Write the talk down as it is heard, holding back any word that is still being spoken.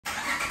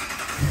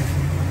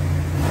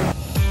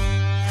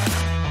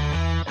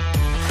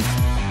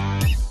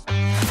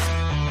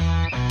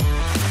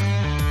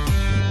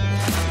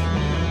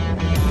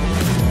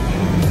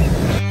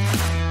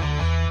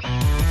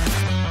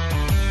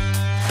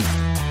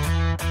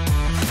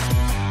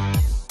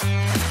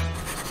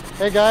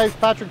Hey guys,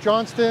 Patrick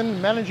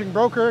Johnston, managing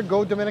broker,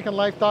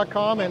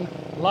 GoDominicanLife.com and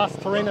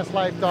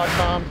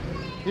LasTerrenasLife.com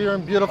here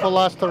in beautiful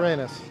Las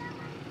Terrenas.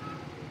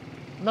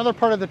 Another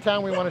part of the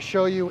town we want to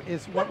show you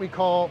is what we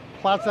call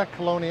Plaza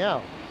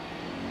Colonial.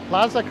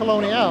 Plaza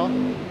Colonial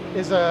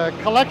is a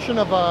collection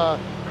of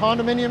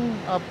condominium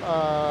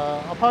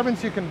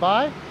apartments you can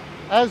buy,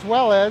 as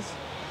well as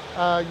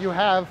you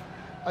have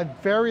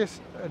various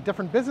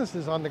different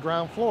businesses on the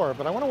ground floor.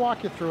 But I want to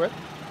walk you through it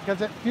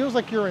because it feels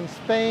like you're in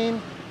Spain,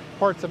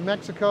 parts of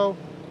Mexico.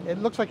 It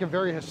looks like a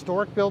very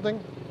historic building,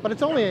 but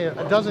it's only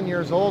a dozen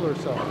years old or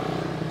so.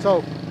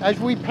 So as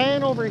we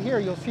pan over here,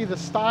 you'll see the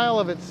style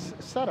of its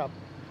setup.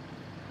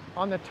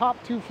 On the top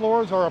two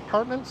floors are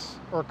apartments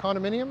or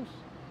condominiums.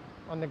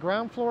 On the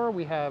ground floor,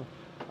 we have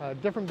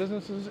different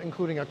businesses,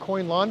 including a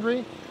coin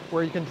laundry,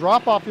 where you can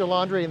drop off your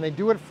laundry and they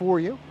do it for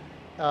you,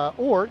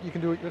 or you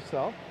can do it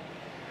yourself.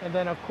 And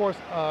then, of course,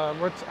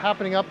 what's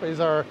happening up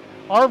is our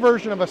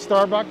version of a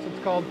Starbucks.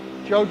 It's called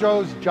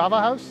JoJo's Java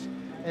House,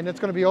 and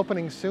it's going to be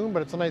opening soon,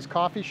 but it's a nice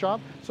coffee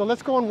shop. So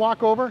let's go and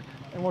walk over,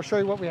 and we'll show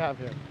you what we have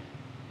here.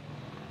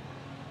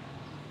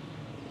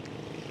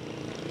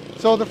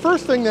 So the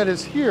first thing that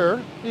is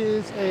here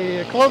is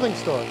a clothing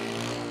store.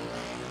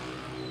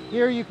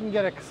 Here you can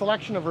get a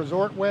selection of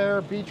resort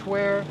wear, beach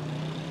wear,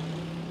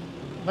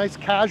 nice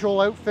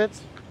casual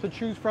outfits to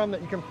choose from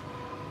that you can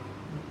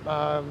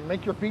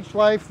make your beach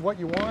life what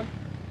you want.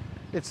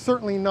 It's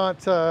certainly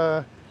not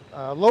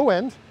low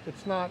end,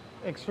 it's not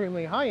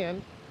extremely high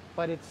end,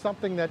 but it's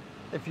something that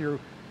if you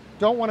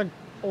don't want to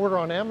order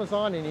on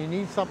Amazon and you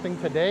need something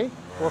today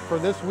or for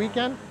this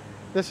weekend,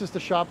 this is the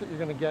shop that you're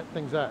going to get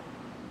things at.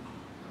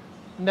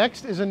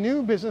 Next is a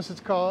new business.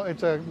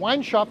 It's a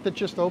wine shop that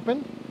just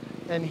opened,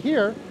 and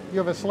here you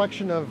have a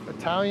selection of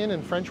Italian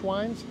and French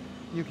wines.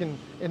 You can,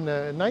 in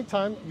the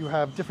nighttime, you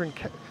have different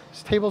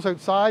tables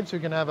outside, so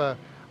you can have a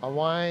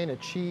wine, a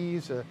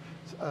cheese,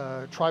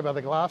 try by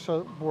the glass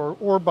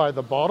or by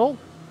the bottle.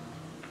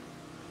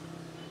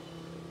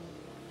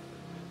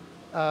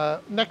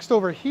 Next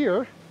over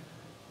here,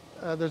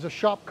 there's a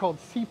shop called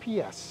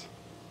CPS.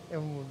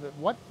 And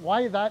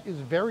why that is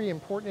very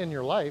important in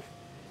your life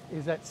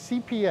is that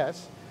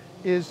CPS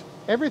is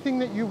everything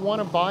that you want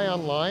to buy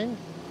online,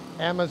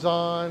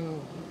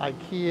 Amazon,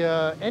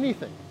 IKEA,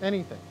 anything.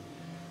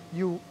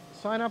 You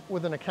sign up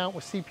with an account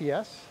with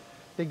CPS.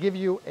 They give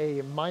you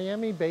a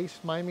Miami,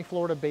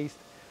 Florida-based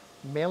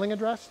mailing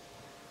address.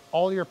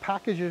 All your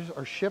packages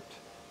are shipped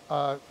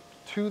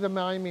to the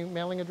Miami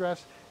mailing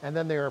address, and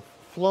then they are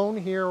flown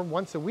here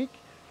once a week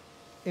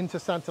into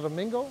Santo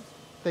Domingo.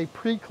 They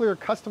pre-clear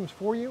customs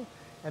for you,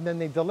 and then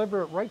they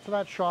deliver it right to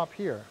that shop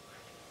here.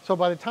 So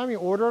by the time you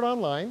order it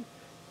online,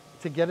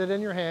 to get it in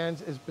your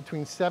hands is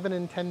between 7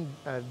 and 10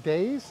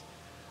 days,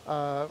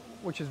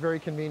 which is very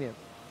convenient.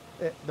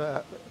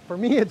 For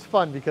me, it's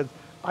fun because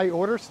I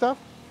order stuff,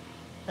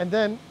 and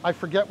then I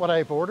forget what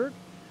I've ordered,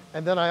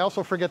 and then I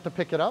also forget to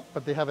pick it up,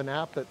 but they have an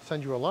app that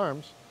sends you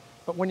alarms.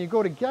 But when you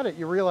go to get it,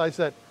 you realize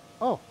that,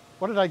 oh,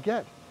 what did I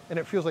get? And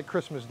it feels like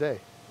Christmas Day.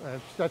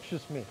 That's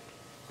just me,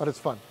 but it's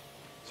fun.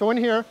 So in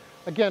here,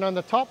 again, on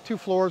the top two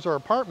floors are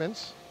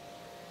apartments.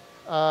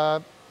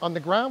 On the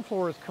ground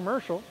floor is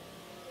commercial.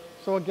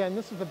 So again,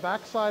 this is the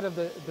back side of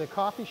the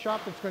coffee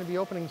shop that's going to be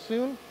opening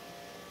soon.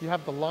 You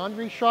have the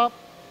laundry shop.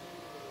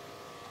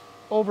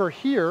 Over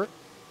here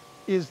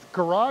is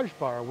Garage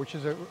Bar, which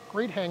is a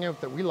great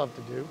hangout that we love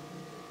to do.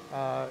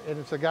 And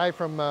it's a guy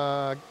from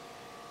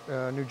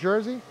New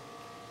Jersey,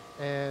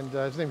 and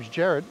his name is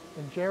Jared.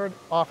 And Jared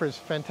offers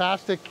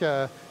fantastic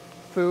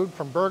food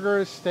from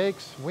burgers,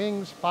 steaks,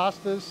 wings,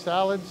 pastas,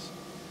 salads,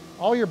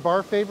 all your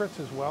bar favorites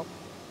as well.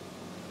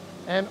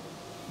 And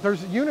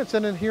there's units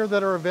in here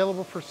that are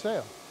available for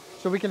sale.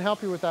 So we can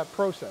help you with that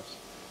process.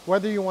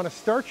 Whether you want to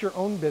start your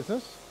own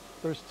business,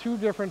 there's two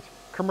different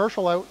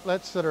commercial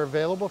outlets that are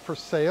available for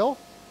sale,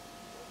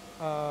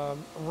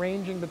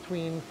 ranging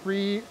between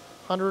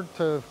 300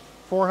 to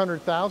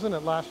 400,000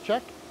 at last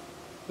check.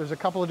 There's a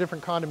couple of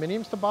different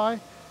condominiums to buy,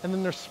 and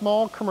then there's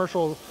small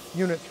commercial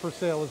units for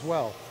sale as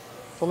well.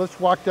 So let's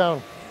walk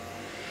down.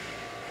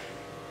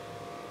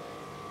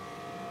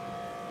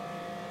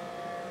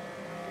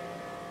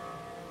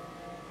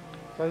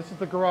 So this is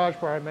the garage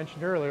bar I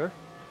mentioned earlier.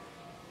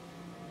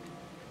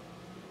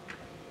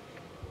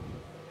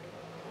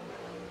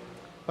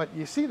 But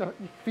you see the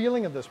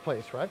feeling of this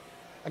place, right?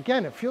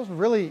 Again, it feels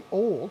really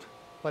old,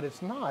 but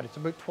it's not. It's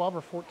about 12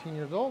 or 14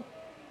 years old.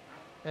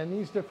 And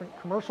these different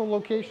commercial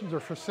locations are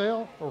for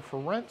sale or for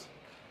rent.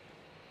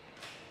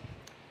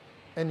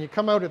 And you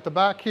come out at the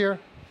back here.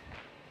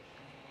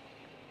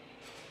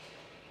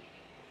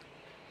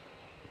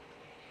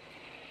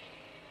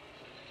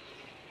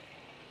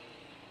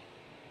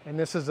 And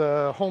this is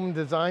a home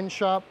design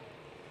shop.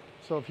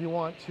 So if you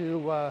want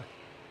to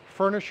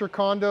furnish your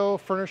condo,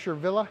 furnish your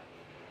villa,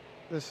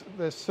 this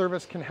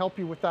service can help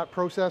you with that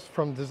process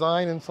from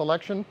design and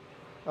selection.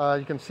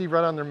 You can see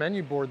right on their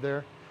menu board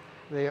there.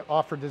 They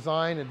offer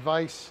design,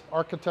 advice,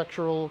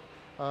 architectural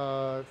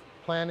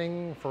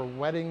planning for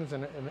weddings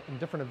and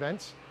different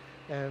events.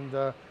 And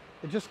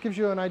it just gives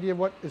you an idea of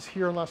what is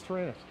here in Las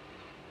Terrenas.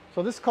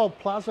 So this is called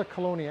Plaza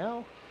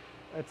Colonial.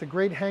 It's a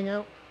great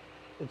hangout.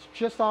 It's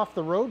just off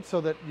the road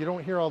so that you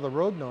don't hear all the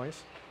road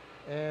noise.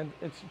 And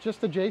it's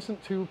just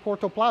adjacent to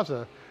Porto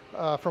Plaza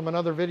from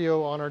another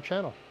video on our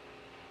channel.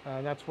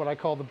 And that's what I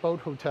call the boat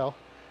hotel,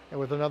 and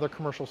with another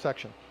commercial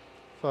section.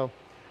 So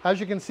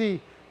as you can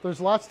see, there's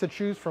lots to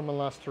choose from in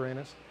Las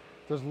Terrenas.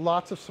 There's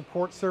lots of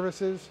support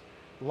services,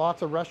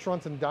 lots of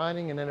restaurants and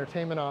dining and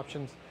entertainment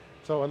options.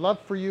 So I'd love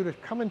for you to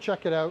come and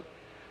check it out.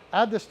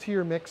 Add this to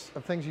your mix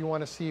of things you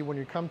want to see when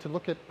you come to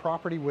look at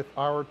property with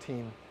our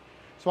team.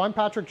 So I'm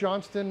Patrick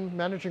Johnston,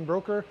 Managing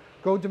Broker,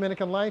 Go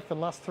Dominican Life and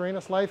Las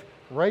Terrenas Life,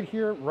 right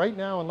here, right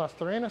now in Las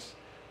Terrenas.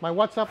 My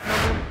WhatsApp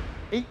number,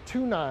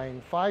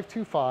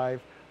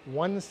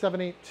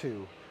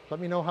 829-525-1782. Let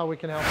me know how we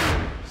can help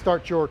you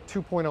start your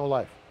 2.0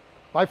 life.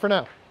 Bye for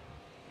now.